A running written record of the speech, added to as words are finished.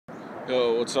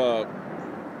Yo, what's up?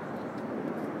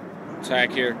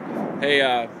 Zach here. Hey,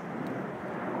 I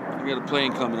got a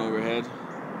plane coming overhead.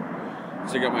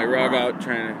 So I got my rug out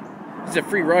trying to... It's a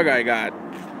free rug I got.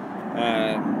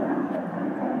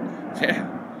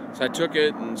 Yeah. So I took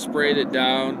it and sprayed it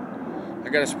down. I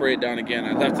got to spray it down again.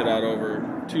 I left it out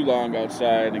over too long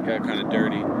outside and it got kind of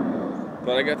dirty.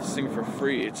 But I got this thing for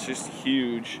free. It's just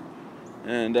huge.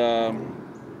 And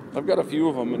I've got a few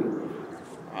of them. And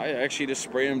I actually just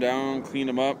spray them down, clean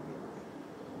them up.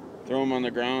 Throw them on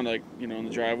the ground, like, in the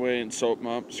driveway, and soap them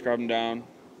up, scrub them down,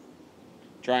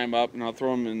 dry them up, and I'll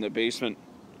throw them in the basement,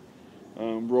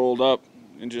 rolled up,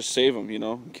 and just save them,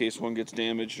 in case one gets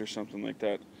damaged or something like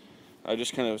that. I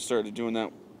just kind of started doing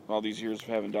that all these years of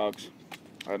having dogs.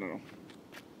 I don't know.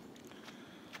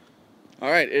 All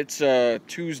right, it's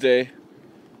Tuesday,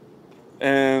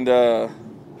 and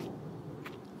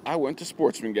I went to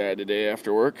Sportsman Guide today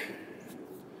after work,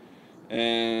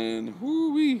 and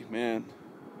whoo-wee, man.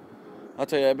 I'll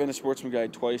tell you, I've been to Sportsman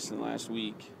Guide twice in the last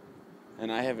week, and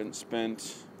I haven't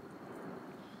spent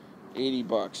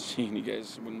 $80. You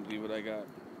guys wouldn't believe what I got.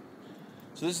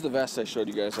 So this is the vest I showed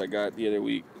you guys I got the other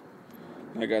week.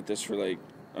 I got this for like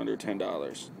under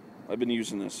 $10. I've been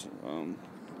using this.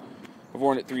 I've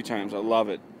worn it 3 times. I love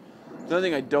it. The other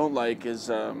thing I don't like is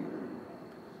I'm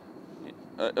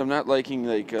not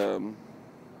liking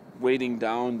weighting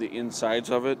down the insides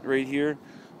of it right here,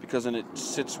 because then it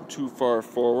sits too far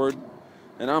forward.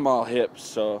 And I'm all hips,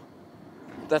 so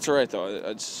that's all right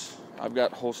though. I've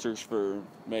got holsters for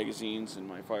magazines and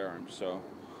my firearms, so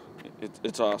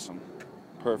it's awesome,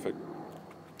 perfect.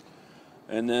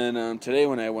 And then today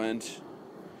when I went,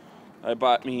 I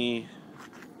bought me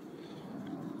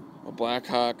a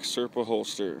Blackhawk Serpa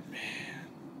holster, man,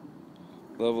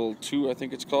 level 2 I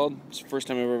think it's called. It's the first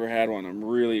time I've ever had one. I'm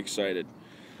really excited.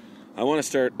 I want to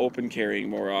start open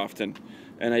carrying more often,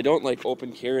 and I don't like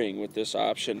open carrying with this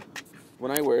option.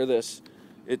 When I wear this,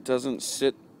 it doesn't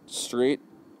sit straight.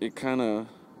 It kind of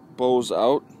bows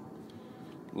out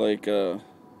like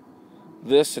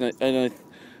this, and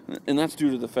that's due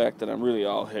to the fact that I'm really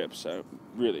all hips. I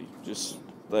really just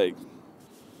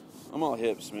I'm all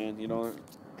hips, man.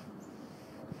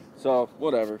 So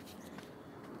whatever.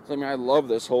 So, I love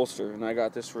this holster, and I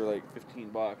got this for like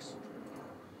 $15,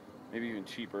 maybe even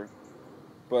cheaper.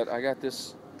 But I got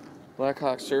this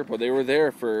Blackhawk Serpa. They were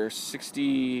there for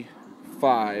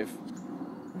 65,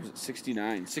 or was it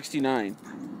 69? 69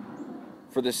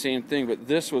 for the same thing, but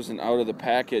this was an out of the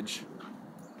package.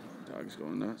 Dog's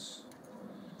going nuts.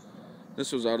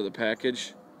 This was out of the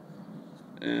package,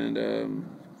 and it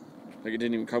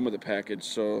didn't even come with a package,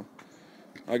 so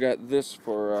I got this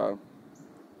for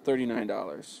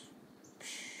 $39.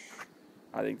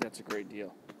 I think that's a great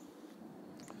deal.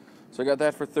 So I got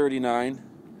that for $39,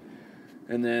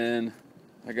 and then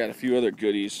I got a few other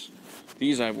goodies.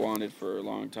 These I've wanted for a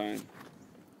long time.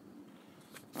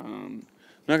 I'm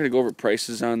not going to go over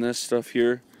prices on this stuff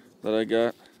here that I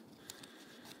got.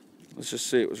 Let's just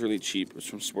say it was really cheap. It was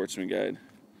from Sportsman Guide.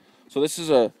 So this is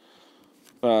a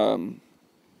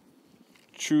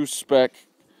Tru-spec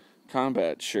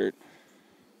combat shirt.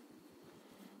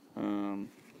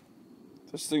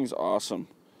 This thing's awesome.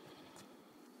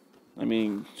 I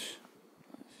mean,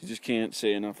 you just can't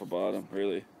say enough about them,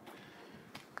 really.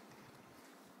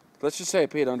 Let's just say I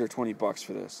paid under $20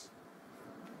 for this.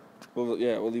 Well,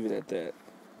 yeah, we'll leave it at that.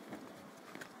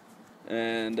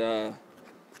 And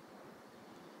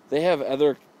they have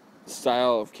other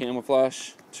style of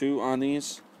camouflage too on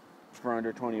these for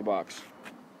under $20.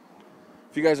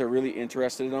 If you guys are really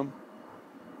interested in them,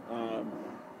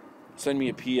 send me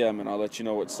a PM and I'll let you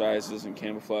know what sizes and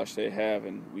camouflage they have,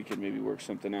 and we can maybe work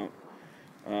something out.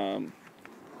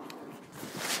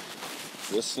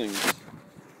 This thing's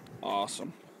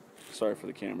awesome. Sorry for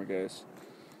the camera, guys.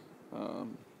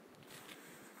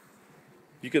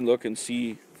 You can look and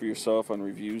see for yourself on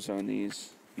reviews on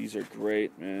these. These are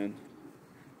great, man.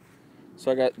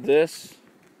 So I got this,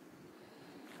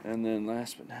 and then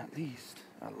last but not least,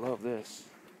 I love this.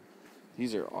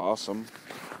 These are awesome.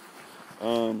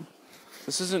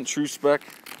 This isn't Tru-spec.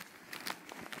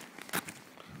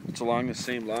 It's along the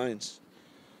same lines.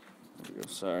 There we go,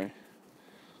 sorry.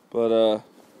 But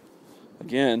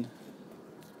again,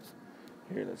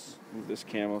 here, let's move this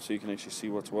camo so you can actually see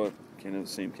what's what. Can't have the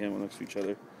same camo next to each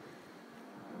other.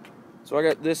 So I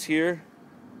got this here.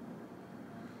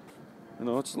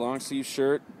 It's a long sleeve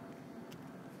shirt.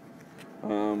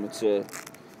 It's a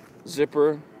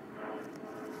zipper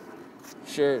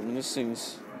shirt, and this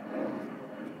thing's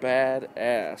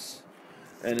badass.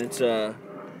 And it's a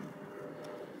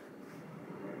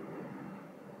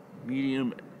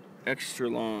medium extra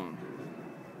long.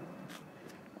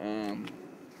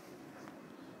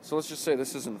 So let's just say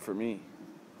this isn't for me.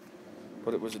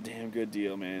 But it was a damn good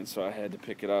deal, man, so I had to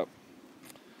pick it up.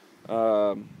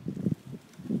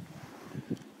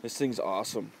 This thing's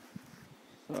awesome.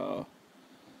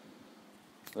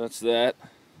 That's that.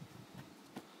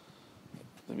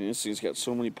 I mean, this thing's got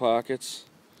so many pockets.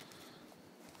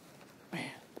 Man,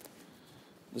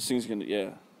 this thing's gonna,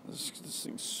 yeah, this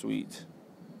thing's sweet.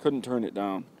 Couldn't turn it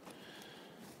down.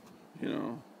 You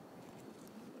know,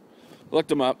 looked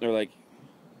them up. They're like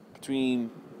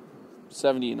between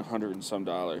 $70 and $100 and some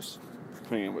dollars,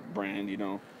 depending on what brand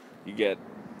you get.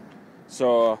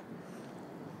 So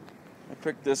I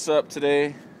picked this up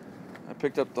today. I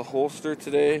picked up the holster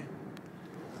today.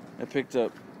 I picked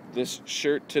up this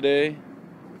shirt today.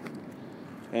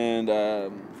 And I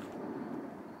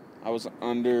was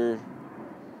under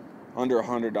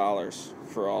 $100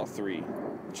 for all three,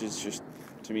 which is just,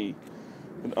 to me,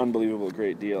 an unbelievable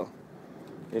great deal.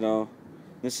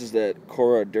 This is that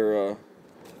Cora Dura,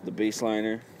 the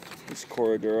baseliner. This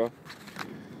Cora Dura.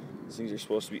 These things are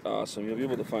supposed to be awesome. You'll be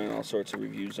able to find all sorts of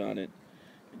reviews on it.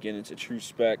 Again, it's a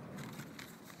Tru-spec.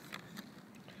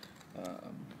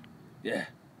 Yeah,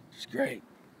 it's great.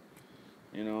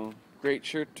 Great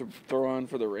shirt to throw on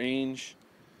for the range.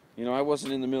 I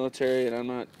wasn't in the military, and I'm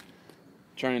not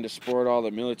trying to sport all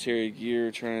the military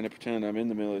gear, trying to pretend I'm in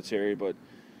the military, but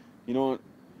you know what?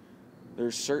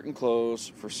 There's certain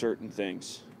clothes for certain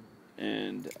things.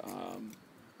 And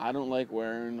I don't like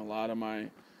wearing a lot of my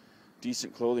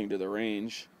decent clothing to the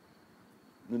range,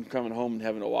 then coming home and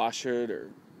having to wash it,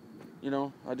 or,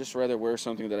 I'd just rather wear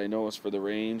something that I know is for the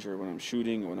range, or when I'm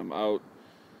shooting, when I'm out,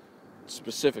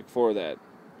 specific for that.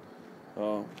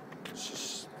 It's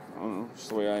just, I don't know, it's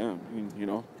the way I am,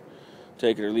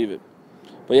 take it or leave it.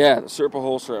 But yeah, the Serpa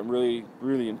holster I'm really,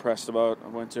 really impressed about. I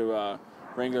went to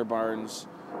Wrangler Barnes'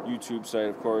 YouTube site,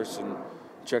 of course, and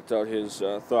checked out his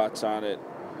thoughts on it.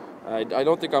 I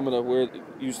don't think I'm going to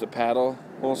use the paddle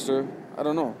holster. I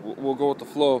don't know. We'll go with the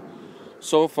flow.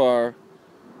 So far,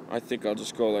 I think I'll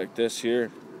just go like this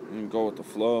here and go with the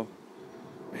flow.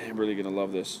 Man, I'm really going to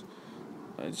love this.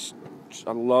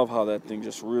 I love how that thing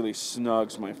just really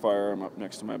snugs my firearm up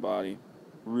next to my body.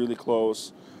 Really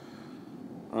close.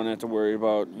 I don't have to worry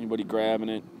about anybody grabbing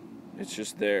it. It's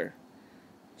just there.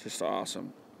 It's just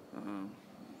awesome.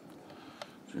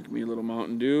 Drink me a little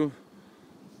Mountain Dew.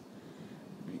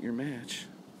 Meet your match.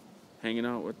 Hanging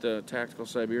out with the Tactical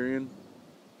Siberian.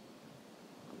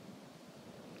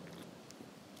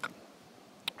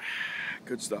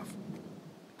 Good stuff.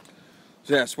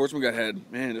 So yeah, Sportsman Guide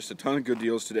had, man, just a ton of good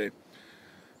deals today.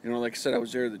 Like I said, I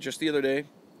was there just the other day,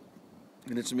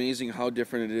 and it's amazing how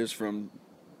different it is from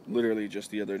literally just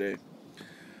the other day.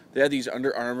 They had these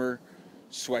Under Armour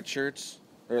sweatshirts,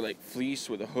 or like fleece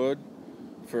with a hood,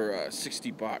 for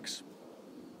 $60.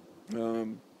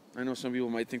 I know some people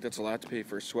might think that's a lot to pay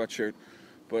for a sweatshirt,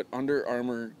 but Under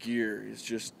Armour gear is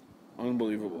just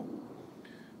unbelievable.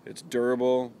 It's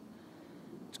durable,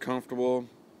 it's comfortable,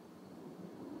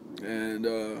 and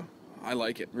I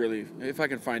like it, really, if I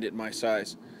can find it in my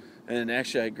size. And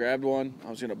actually, I grabbed one.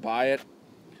 I was going to buy it,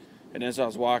 and as I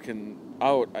was walking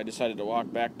out, I decided to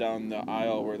walk back down the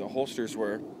aisle where the holsters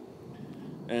were,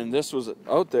 and this was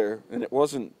out there, and it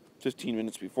wasn't 15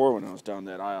 minutes before when I was down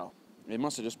that aisle. They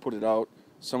must have just put it out.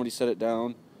 Somebody set it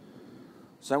down.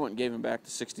 So I went and gave him back the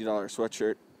 $60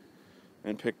 sweatshirt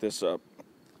and picked this up.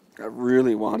 I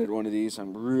really wanted one of these.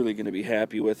 I'm really going to be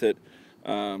happy with it.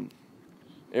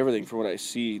 Everything from what I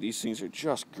see, these things are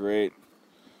just great.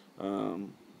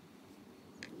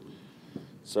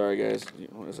 Sorry guys,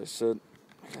 as I said,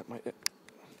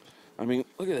 I mean,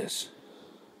 look at this.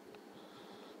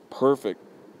 Perfect.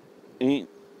 Ain't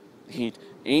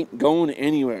going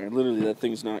anywhere. Literally, that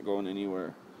thing's not going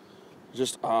anywhere.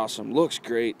 Just awesome. Looks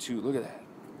great too. Look at that.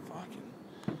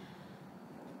 Fucking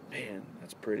man,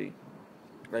 that's pretty.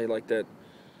 I like that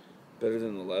better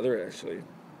than the leather, actually.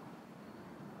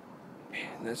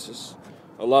 Man, that's just,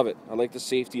 I love it. I like the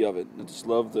safety of it. I just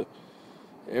love the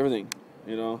everything,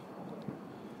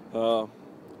 That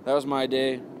was my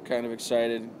day. Kind of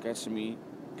excited.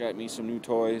 Got me some new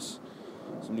toys,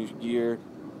 some new gear.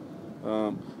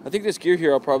 I think this gear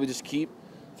here I'll probably just keep,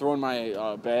 throw in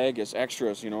my bag as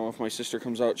extras, if my sister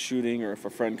comes out shooting, or if a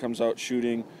friend comes out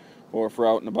shooting, or if we're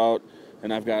out and about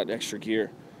and I've got extra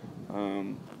gear.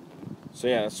 So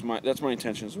yeah, that's my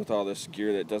intentions with all this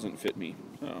gear that doesn't fit me.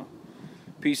 So,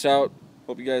 peace out.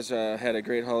 Hope you guys had a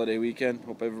great holiday weekend.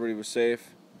 Hope everybody was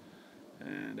safe.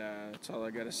 And that's all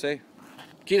I gotta say.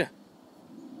 Kita.